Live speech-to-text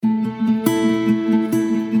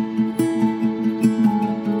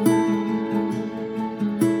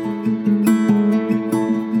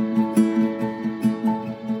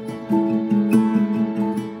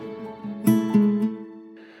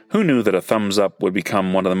thumbs up would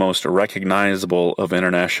become one of the most recognizable of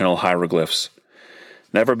international hieroglyphs.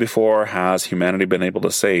 Never before has humanity been able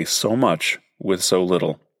to say so much with so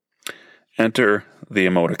little. Enter the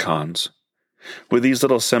emoticons. With these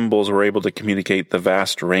little symbols, we're able to communicate the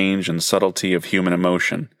vast range and subtlety of human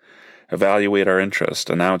emotion, evaluate our interest,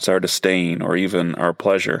 announce our disdain, or even our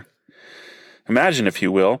pleasure. Imagine, if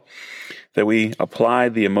you will, that we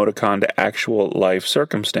applied the emoticon to actual life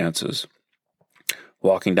circumstances.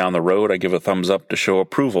 Walking down the road, I give a thumbs up to show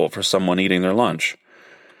approval for someone eating their lunch,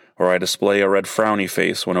 or I display a red frowny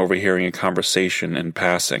face when overhearing a conversation in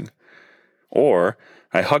passing, or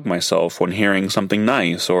I hug myself when hearing something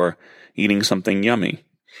nice or eating something yummy.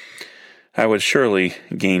 I would surely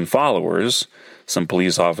gain followers, some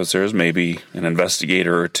police officers, maybe an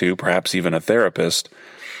investigator or two, perhaps even a therapist.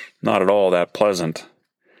 Not at all that pleasant.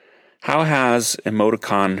 How has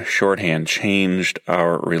emoticon shorthand changed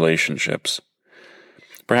our relationships?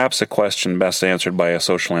 Perhaps a question best answered by a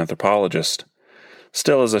social anthropologist.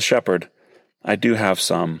 Still, as a shepherd, I do have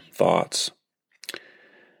some thoughts.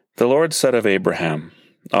 The Lord said of Abraham,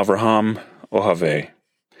 Avraham Ohave,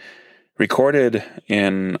 recorded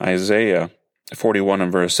in Isaiah 41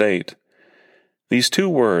 and verse 8, these two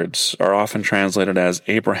words are often translated as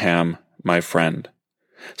Abraham, my friend.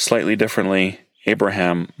 Slightly differently,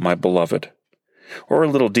 Abraham, my beloved. Or a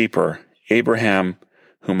little deeper, Abraham,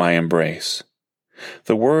 whom I embrace.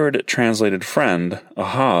 The word translated friend,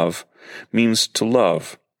 ahav, means to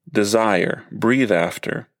love, desire, breathe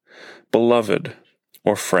after, beloved,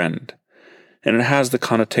 or friend, and it has the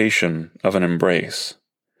connotation of an embrace.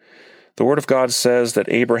 The Word of God says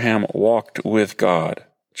that Abraham walked with God,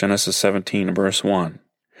 Genesis 17, verse 1.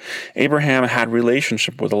 Abraham had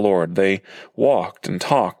relationship with the Lord. They walked and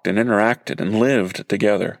talked and interacted and lived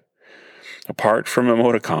together. Apart from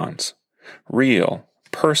emoticons, real,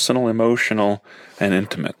 personal, emotional, and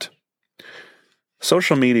intimate.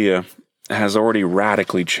 Social media has already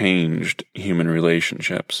radically changed human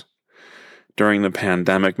relationships. During the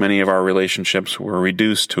pandemic, many of our relationships were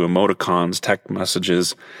reduced to emoticons, text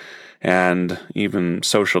messages, and even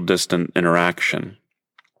social distant interaction.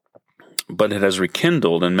 But it has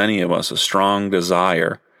rekindled in many of us a strong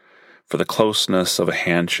desire for the closeness of a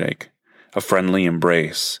handshake, a friendly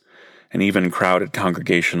embrace, and even crowded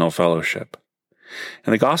congregational fellowship.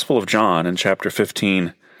 In the Gospel of John, in chapter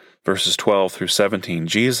 15, verses 12 through 17,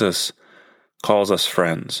 Jesus calls us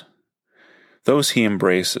friends. Those he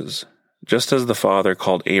embraces, just as the Father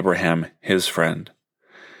called Abraham his friend.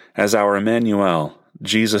 As our Emmanuel,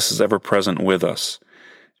 Jesus is ever present with us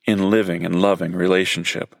in living and loving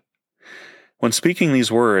relationship. When speaking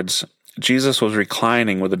these words, Jesus was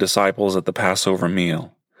reclining with the disciples at the Passover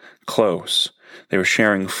meal, close. They were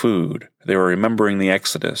sharing food. They were remembering the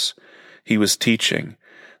Exodus. He was teaching.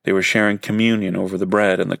 They were sharing communion over the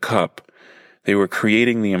bread and the cup. They were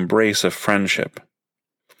creating the embrace of friendship.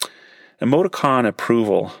 Emoticon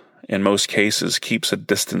approval, in most cases, keeps a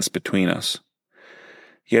distance between us.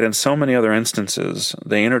 Yet in so many other instances,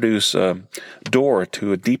 they introduce a door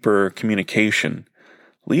to a deeper communication,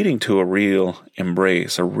 leading to a real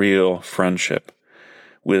embrace, a real friendship,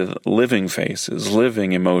 with living faces,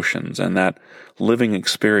 living emotions, and that living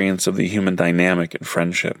experience of the human dynamic in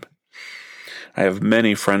friendship. I have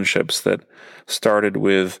many friendships that started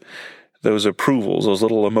with those approvals, those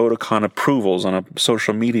little emoticon approvals on a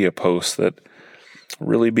social media post that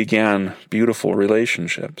really began beautiful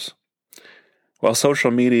relationships. While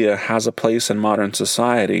social media has a place in modern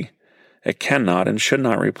society, it cannot and should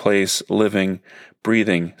not replace living,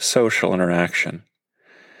 breathing, social interaction.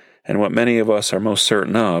 And what many of us are most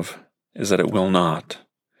certain of is that it will not.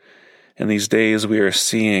 In these days, we are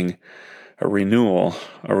seeing a renewal,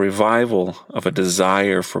 a revival of a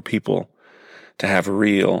desire for people to have a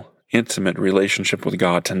real, intimate relationship with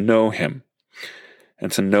God, to know Him,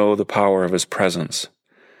 and to know the power of His presence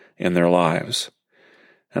in their lives.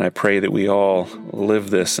 And I pray that we all live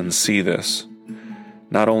this and see this,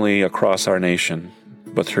 not only across our nation,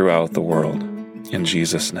 but throughout the world. In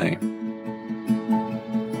Jesus' name.